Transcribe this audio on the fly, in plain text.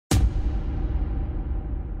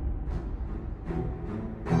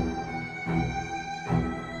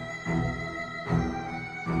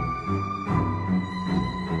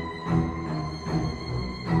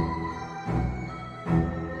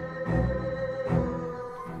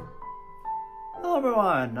Hello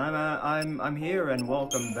everyone, I'm here and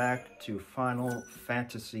welcome back to Final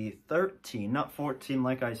Fantasy XIII, not 14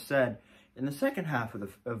 like I said in the second half of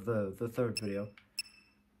the third video.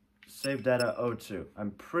 Save data 02.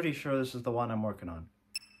 I'm pretty sure this is the one I'm working on.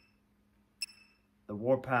 The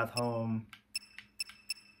warpath home.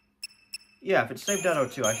 Yeah, if it's save data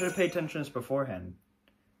 02, I should have paid attention to this beforehand.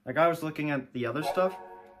 Like I was looking at the other stuff,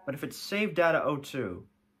 but if it's save data 02.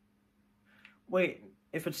 Wait,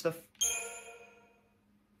 if it's the...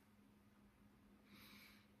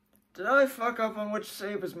 Did I fuck up on which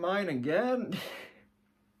save is mine again?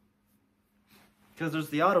 Because there's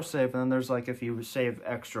the autosave, and then there's like if you save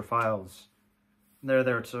extra files. They're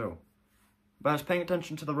there too. But I was paying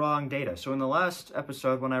attention to the wrong data. So in the last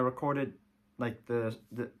episode, when I recorded like the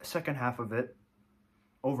second half of it,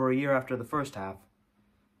 over a year after the first half,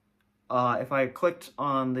 if I had clicked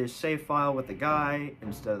on the save file with the guy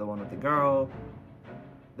instead of the one with the girl,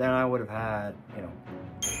 then I would have had, you know,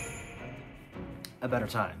 a better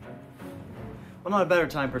time. Well, not a better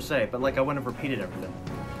time per se, but like I wouldn't have repeated everything.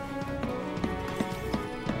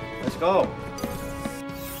 Let's go.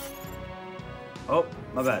 Oh,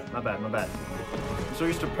 my bad. I'm so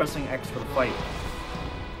used to pressing X for the fight.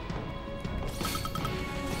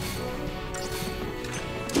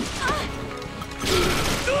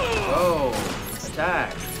 Oh,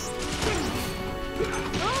 attack.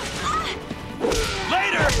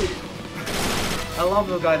 Later! I love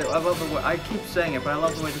the guy I love the way, I keep saying it, but I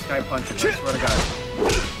love the way this guy punches, I swear to God.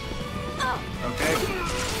 Okay.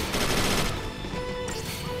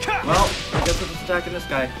 Well, I guess we're just attacking this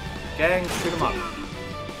guy. Gang, shoot him up.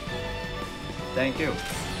 Thank you.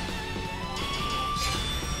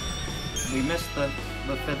 We missed the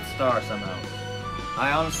 5th star somehow.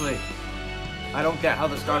 I don't get how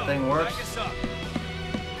the star thing works.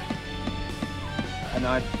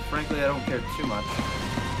 And frankly, I don't care too much.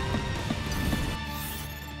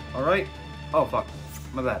 Alright. Oh, fuck.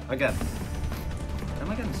 My bad. Again. Am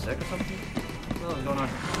I getting sick or something? What the hell is going on?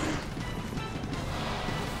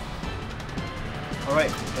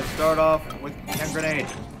 Alright, let's start off with hand grenade.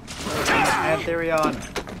 And Pantherion.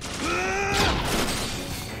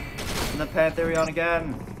 And the Pantherion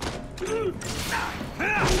again.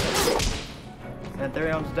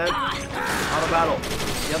 Pantherion's dead. Out of battle.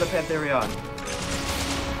 The other Pantherion.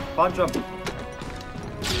 Punch him.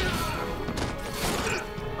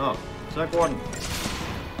 Oh, Sec Warden.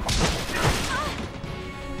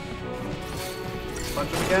 Punch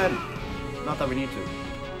him again. Not that we need to.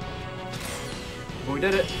 But we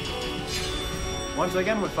did it. Once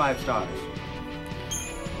again with 5 stars.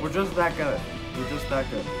 We're just that good. We're just that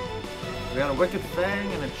good. We got a Wicked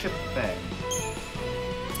Fang and a Chipped Fang.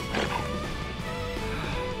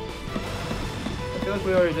 I feel like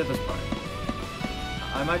we already did this part.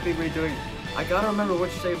 I might be redoing... I gotta remember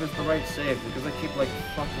which save is the right save, because I keep, like,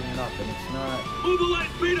 fucking it up, and it's not... Move the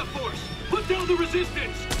light beta force! Put down the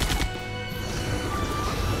resistance!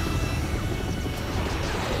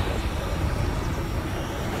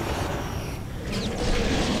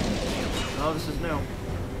 Oh, this is new.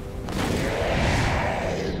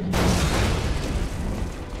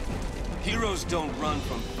 Heroes don't run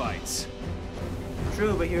from fights.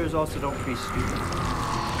 True, but heroes also don't be stupid.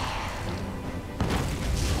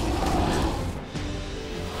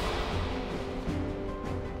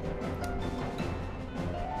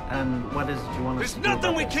 And what is it you want us to do? There's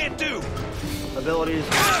nothing we can't do! Abilities,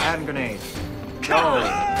 hand grenade. Go!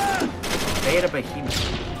 Beta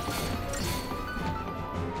Behemoth.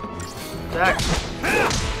 Attack!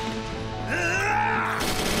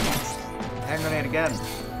 Hand grenade again.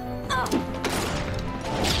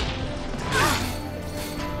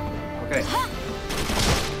 Okay.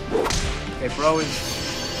 Okay, bro is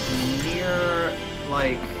near,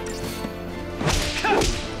 like...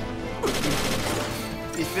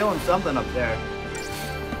 He's feeling something up there.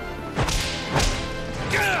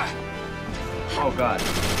 Oh god.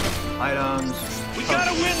 Items. We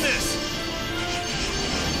gotta win this!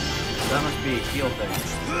 That must be a heal thing.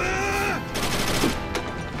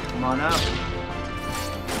 Come on out.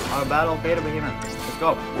 Our battle, Beta Behemoth. Let's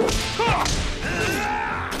go. Ooh.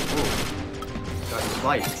 Got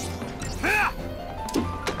sliced.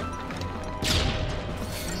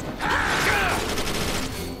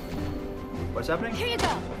 What's happening? Here you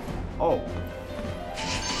go. Oh.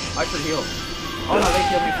 I should heal. Oh no, they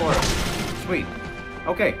killed me for it. Sweet.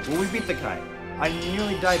 Okay, well we beat the guy. I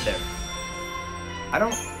nearly died there. I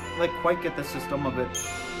don't, like, quite get the system of it.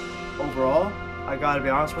 overall, I gotta be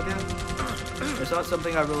honest with you, it's not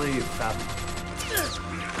something I really fathom.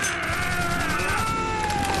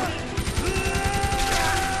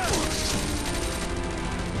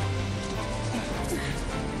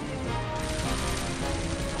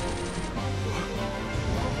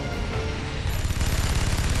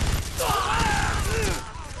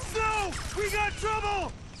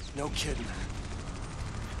 Trouble! No kidding.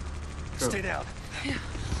 Stay down. Yeah.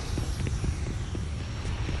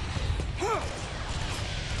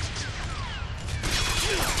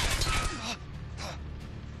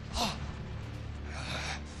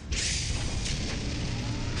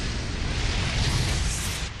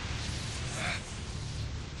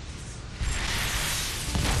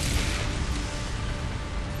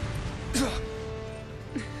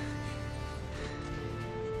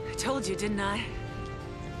 I told you, didn't I?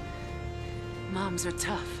 Moms are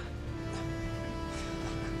tough.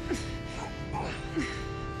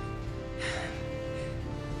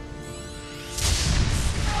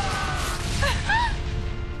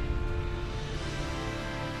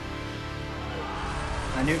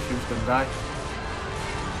 I knew she was gonna die.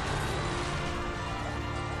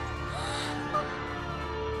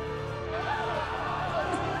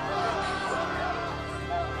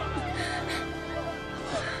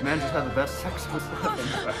 Man just had the best sex of his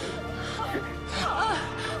life.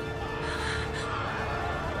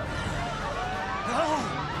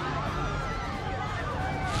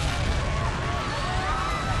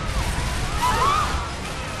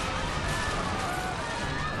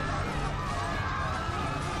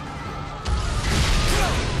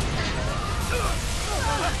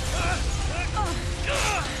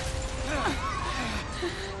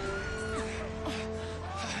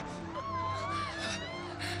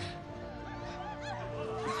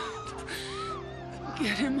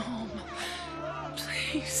 Get him home,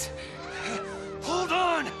 please. Hold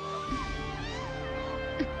on!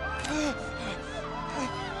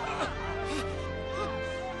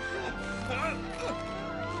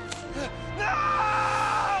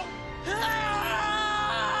 No!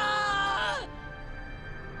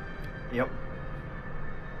 Yep.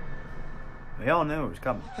 We all knew it was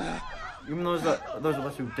coming. Even those of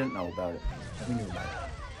us who didn't know about it, we knew about it.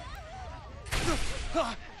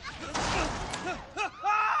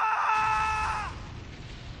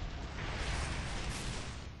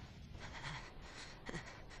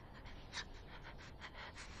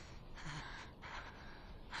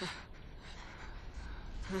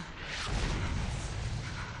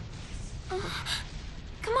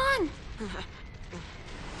 Come on!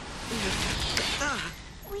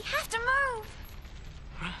 We have to move!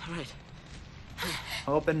 Right.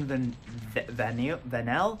 Open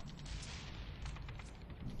Vanel?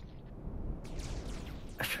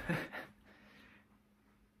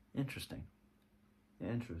 Interesting.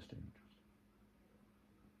 Interesting.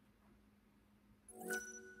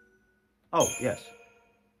 Oh, yes.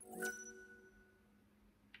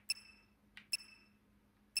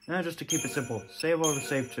 Now, just to keep it simple, save over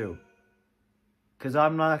save 2. Because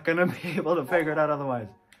I'm not going to be able to figure it out otherwise.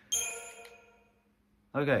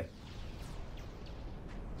 Okay.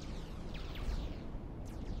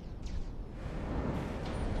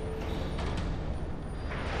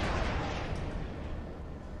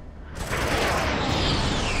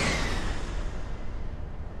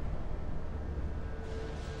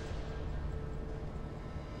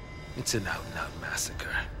 It's an out-and-out massacre.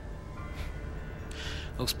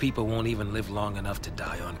 Those people won't even live long enough to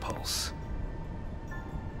die on pulse.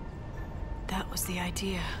 That was the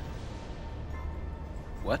idea.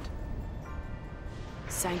 What?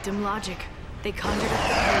 Sanctum logic. They conjured up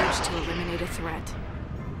the purge to eliminate a threat.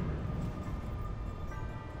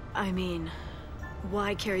 I mean,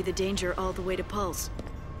 why carry the danger all the way to Pulse?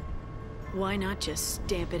 Why not just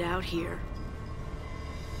stamp it out here?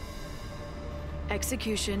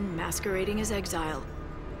 Execution masquerading as exile.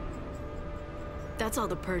 That's all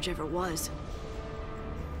the purge ever was.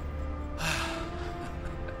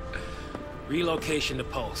 Relocation to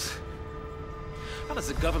Pulse. How does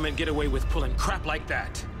the government get away with pulling crap like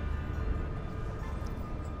that?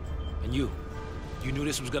 And you knew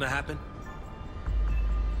this was gonna happen?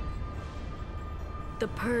 The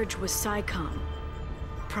purge was PSICOM.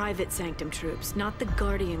 Private Sanctum troops, not the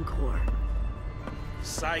Guardian Corps.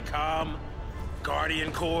 PSICOM?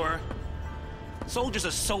 Guardian Corps? Soldiers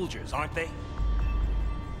are soldiers, aren't they?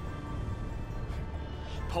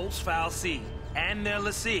 Pulse Foul C and their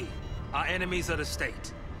lessee are enemies of the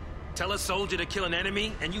state. Tell a soldier to kill an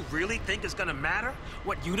enemy, and you really think it's gonna matter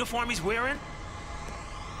what uniform he's wearing?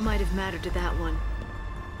 Might have mattered to that one.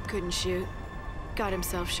 Couldn't shoot. Got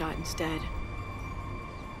himself shot instead.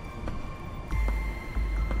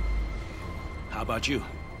 How about you?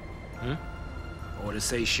 Orders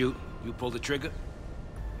say shoot, you pull the trigger?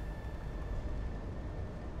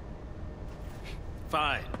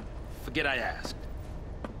 Fine. Forget I asked.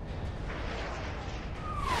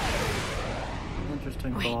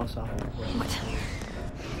 Interesting philosophical question. What?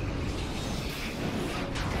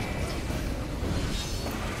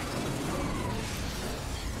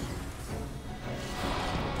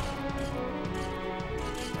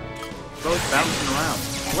 Bro's bouncing around.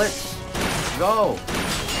 Blitz! Go!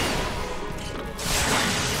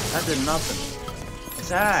 That did nothing.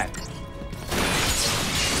 Attack!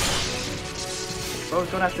 Bro's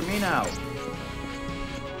going after me now.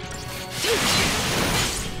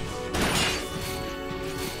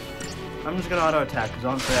 I'm just gonna auto attack because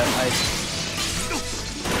honestly I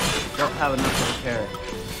don't have enough of a carry.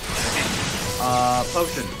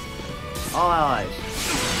 Potion. All allies.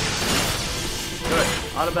 Good.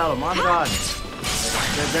 Auto battle. Myrmidon.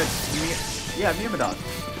 Yeah, Myrmidon.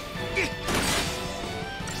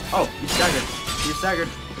 Oh, he's staggered. He's staggered.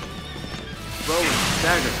 Bro was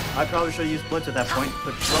staggered. I probably should have used Blitz at that point,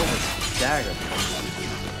 but Bro was staggered.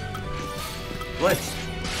 Blitz.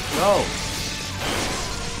 Go.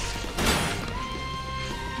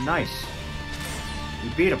 Nice. We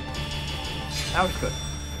beat him. That was good.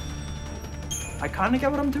 I kind of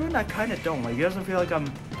get what I'm doing, I kind of don't. Like, it doesn't feel like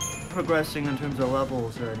I'm progressing in terms of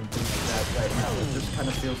levels or anything like that right now. It just kind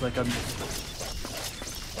of feels like I'm just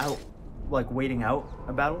out, like, waiting out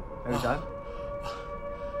a battle every time.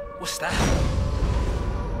 What's that?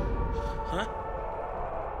 Huh?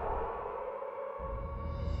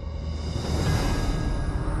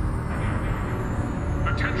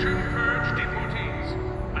 Attention, purge deportees.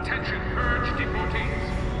 Attention, purge deportees.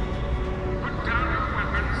 Put down your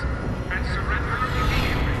weapons and surrender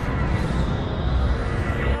immediately.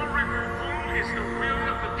 Your removal is the will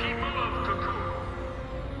of the people of Cocoon.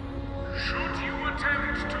 Should you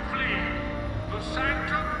attempt to flee, the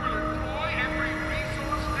Sanctum will employ every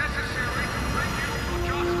resource necessary to bring you to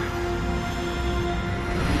justice.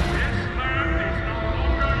 This land is no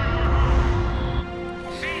longer your home.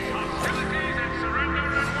 Cease hostilities and surrender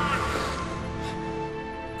at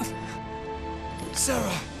once.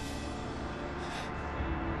 Sarah!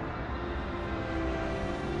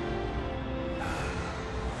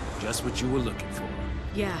 Just what you were looking for.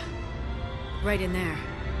 Yeah. Right in there.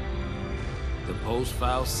 The post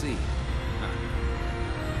file C.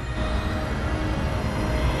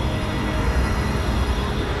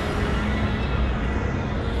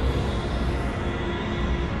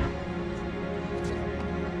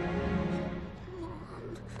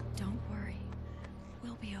 Don't worry.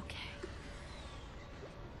 We'll be okay.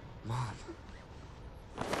 Mom.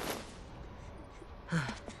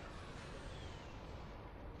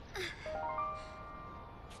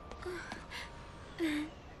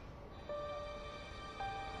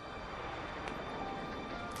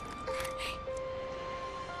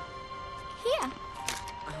 Here.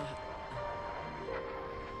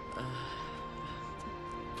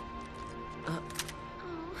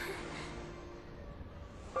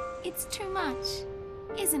 It's too much,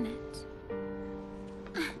 isn't it?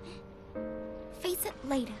 Face it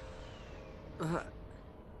later.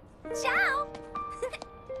 Ciao!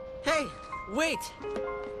 Hey, wait!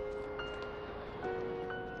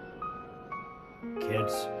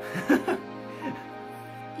 Kids.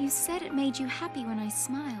 You said it made you happy when I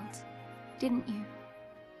smiled, didn't you?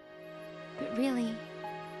 But really,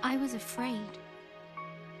 I was afraid.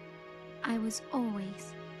 I was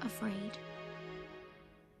always afraid.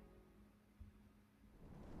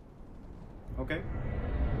 Okay.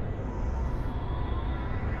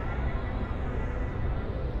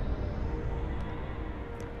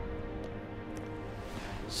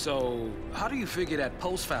 So, how do you figure that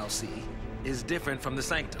post file C is different from the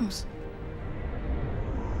Sanctums?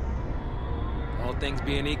 All things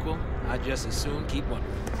being equal, I just as soon keep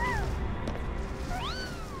wondering.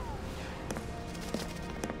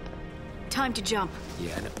 Time to jump.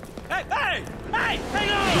 Yeah, I know. Hey, hey! Hey!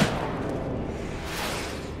 Hang on!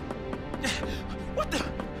 What the?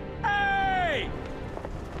 Hey!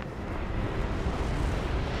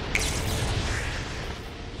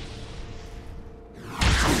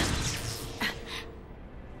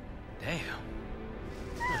 Damn.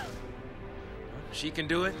 Huh. She can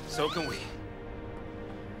do it, so can we.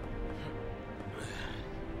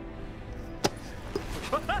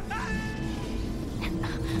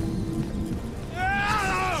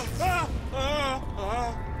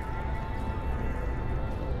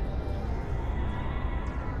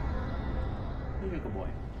 You're a good boy.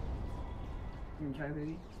 You can try,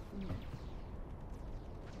 baby.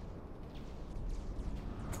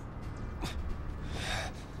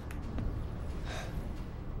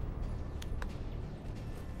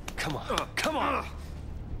 Come on, come on!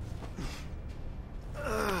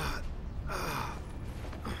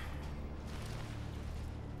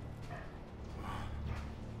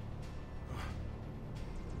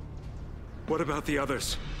 What about the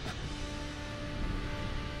others?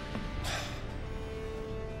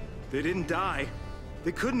 They didn't die.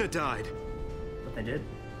 They couldn't have died. But they did.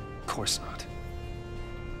 Of course not.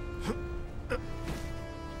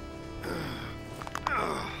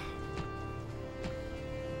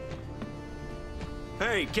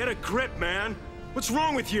 Hey, get a grip, man! What's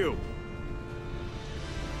wrong with you?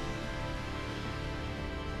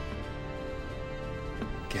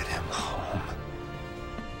 Get him home.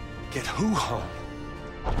 Get who home?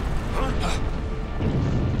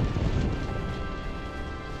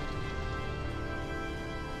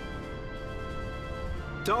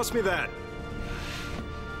 Toss me that.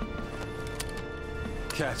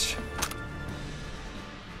 Catch.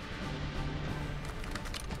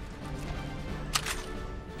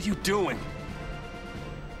 What are you doing?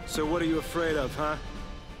 So what are you afraid of, huh?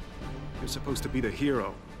 You're supposed to be the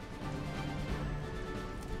hero.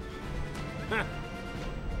 Huh.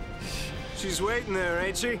 She's waiting there,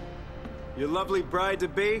 ain't she? Your lovely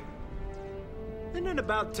bride-to-be? Isn't it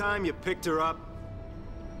about time you picked her up?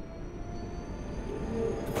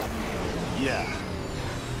 Yeah.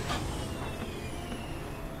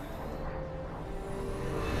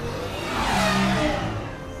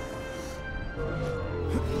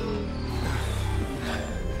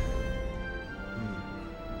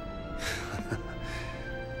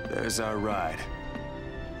 There's our ride.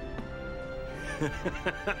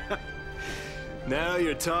 Now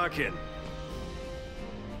you're talking.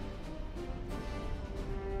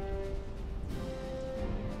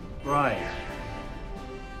 Right.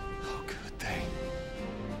 Oh, good thing.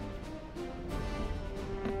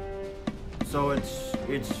 So it's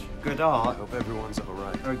I Godot, hope everyone's all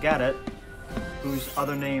right. or Gadget, whose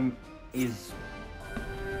other name is...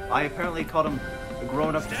 I apparently called him the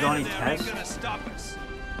grown-up Johnny Test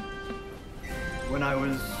when I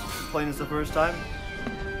was playing this the first time.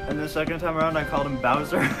 And the second time around I called him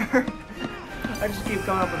Bowser. I just keep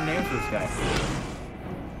coming up with names for this guy.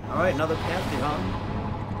 Alright, another Pantheon.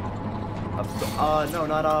 No,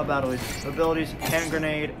 not abilities. Abilities, hand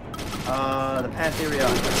grenade, the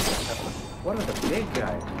Pantheon. What are the big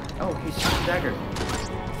guys? Oh, he's staggered.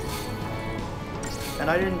 And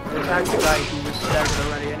I didn't attack the guy who was staggered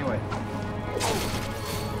already anyway.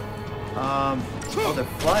 Oh, they're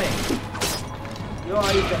flying. Yo,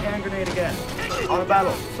 I used the hand grenade again. On a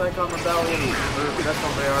battle. Psychom Rebellion. Or that's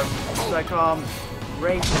what they are. Psychom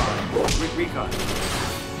Recon.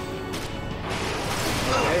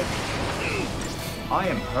 Okay. I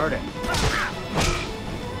am hurting.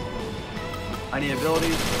 I need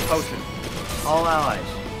abilities. Potion. All allies.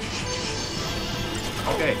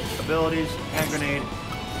 Okay. Abilities. Hand grenade.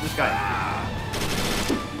 This guy.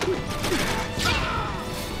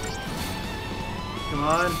 Come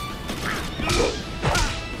on.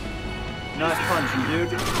 Nice punching,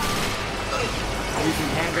 dude. Using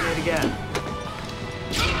hand grenade again.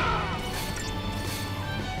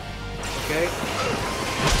 Okay.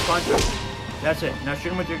 Punch him. That's it. Now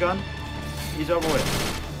shoot him with your gun. He's over with.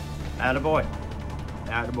 Attaboy.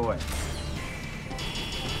 Attaboy.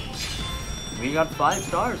 We got 5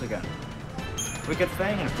 stars again. Wicked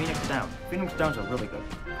Fang and Phoenix Down. Phoenix Downs are really good.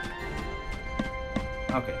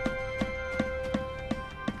 Okay.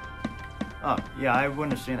 Oh, yeah, I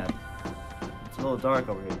wouldn't have seen it. It's a little dark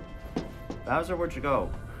over here. Bowser, where'd you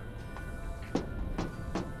go?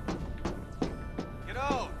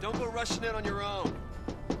 Kiddo, don't go rushing in on your own.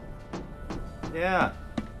 Yeah,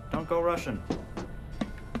 don't go rushing.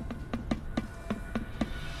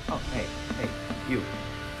 Oh, hey, you.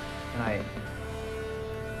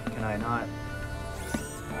 Can I not?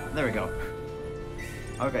 There we go.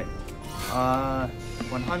 Okay.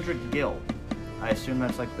 100 gil. I assume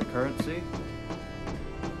that's like the currency.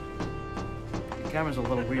 The camera's a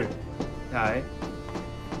little weird. Hi.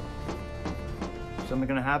 Something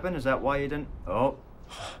gonna happen? Is that why you didn't? Oh.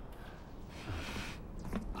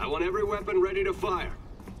 I want every weapon ready to fire.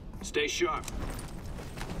 Stay sharp.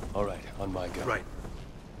 All right, on my gun. Right.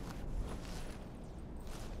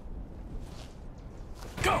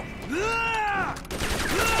 Go!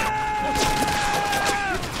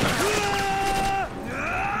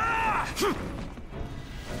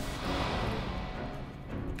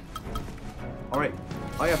 Alright.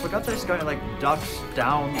 Oh yeah, I forgot this guy like ducks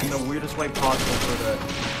down in the weirdest way possible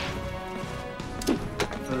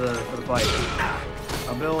for the fight.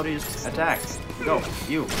 Abilities, attack. Go,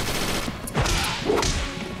 you.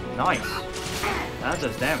 Nice. That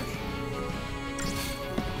does damage.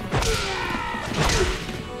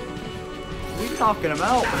 We knocking him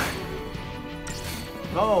out.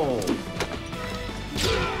 No.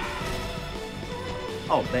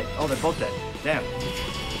 Oh, they're both dead. Damn.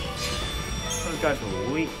 Those guys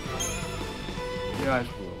were weak. You guys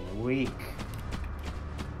were weak.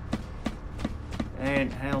 They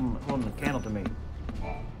ain't holding the candle to me.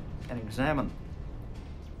 And examine.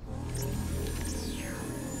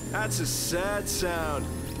 That's a sad sound.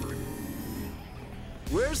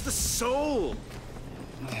 Where's the soul?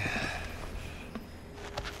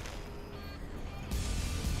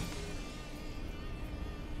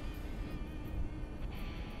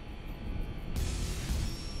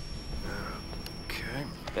 Okay.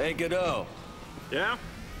 Hey, Godot. Yeah?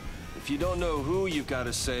 If you don't know who you've got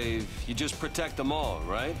to save, you just protect them all,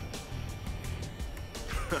 right?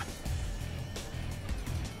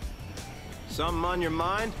 Something on your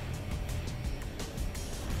mind?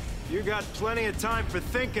 You got plenty of time for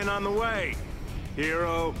thinking on the way,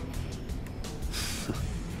 hero.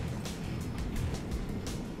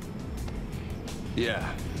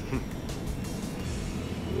 Yeah.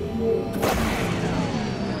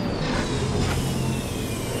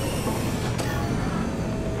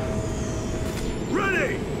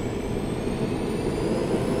 Ready!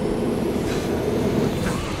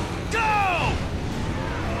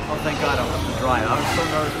 Oh, thank God I don't have to drive. I was so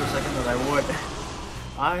nervous for a second that I would.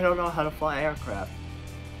 I don't know how to fly aircraft.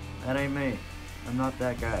 That ain't me. I'm not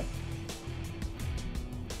that guy.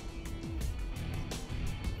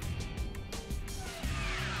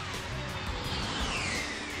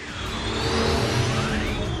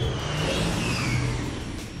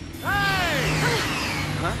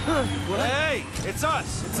 Hey! It's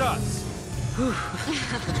us! It's us!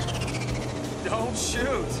 Don't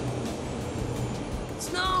shoot!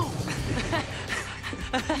 Snow!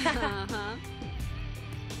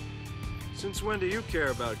 Since when do you care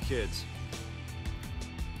about kids?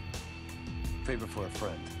 Favor for a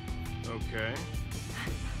friend. Okay.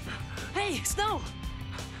 Hey, Snow!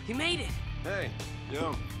 You made it! Hey.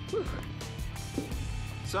 Yo.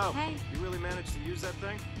 So, Hey. you really managed to use that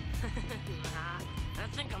thing? I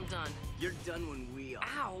think I'm done. You're done when we are.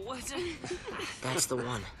 Ow, what's it? That's the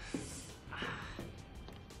one.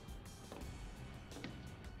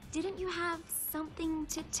 Didn't you have something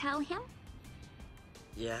to tell him?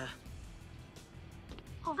 Yeah,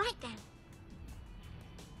 All right then.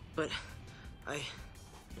 but I...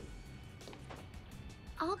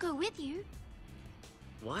 I'll go with you.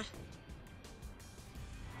 What?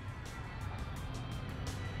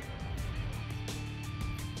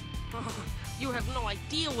 Oh, you have no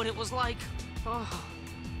idea what it was like. Oh,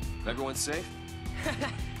 Everyone safe?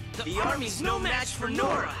 The army's no match for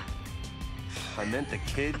Nora! I meant the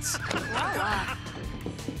kids.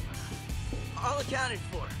 All accounted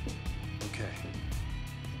for. Okay.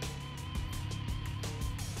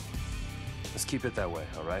 Let's keep it that way,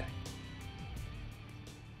 all right?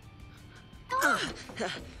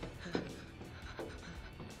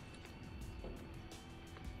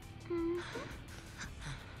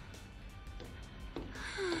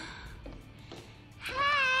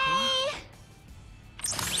 Hey!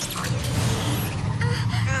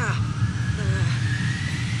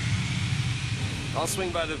 I'll swing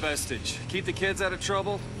by the vestige. Keep the kids out of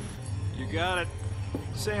trouble. You got it.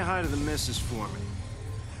 Say hi to the missus for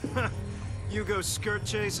me. You go skirt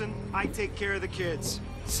chasing, I take care of the kids.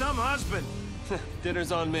 Some husband.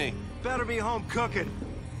 Dinner's on me. Better be home cooking.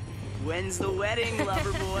 When's the wedding,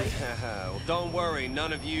 lover boy? Well, don't worry.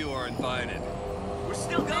 None of you are invited. We're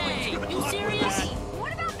still going. hey, you serious?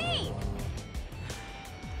 What about me?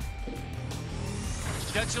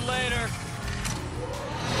 Catch you later.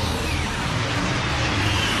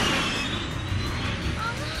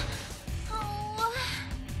 Oh.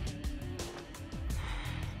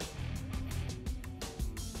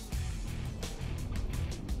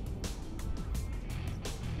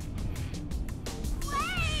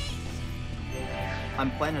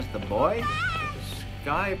 I'm playing as the boy.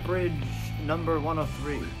 Sky Bridge number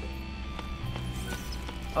 103.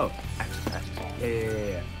 Oh, X.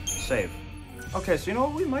 Yeah. Save. Okay, so you know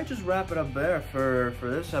what? We might just wrap it up there for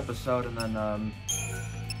this episode, and then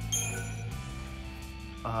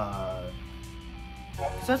 'cause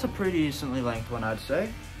that's a pretty decently length one, I'd say.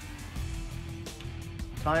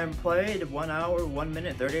 Time played 1 hour, 1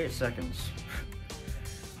 minute, 38 seconds.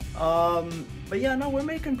 But yeah, no, we're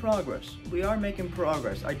making progress. We are making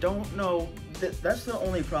progress. I don't know, that's the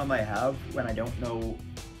only problem I have when I don't know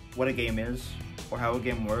what a game is or how a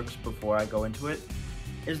game works before I go into it,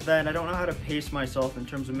 is that I don't know how to pace myself in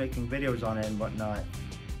terms of making videos on it and whatnot.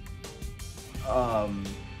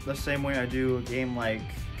 The same way I do a game like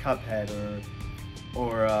Cuphead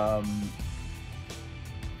or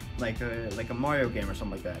like a Mario game or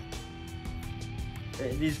something like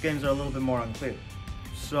that. These games are a little bit more unclear.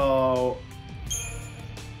 So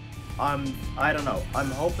I don't know. I'm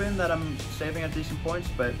hoping that I'm saving at decent points,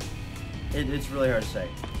 but it's really hard to say.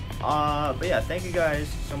 But yeah, thank you guys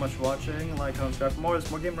so much for watching. Like, comment, subscribe for more. There's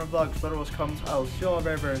more gamer vlogs, literals comes. I'll see you all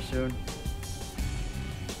very, very soon.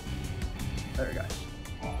 Later, guys.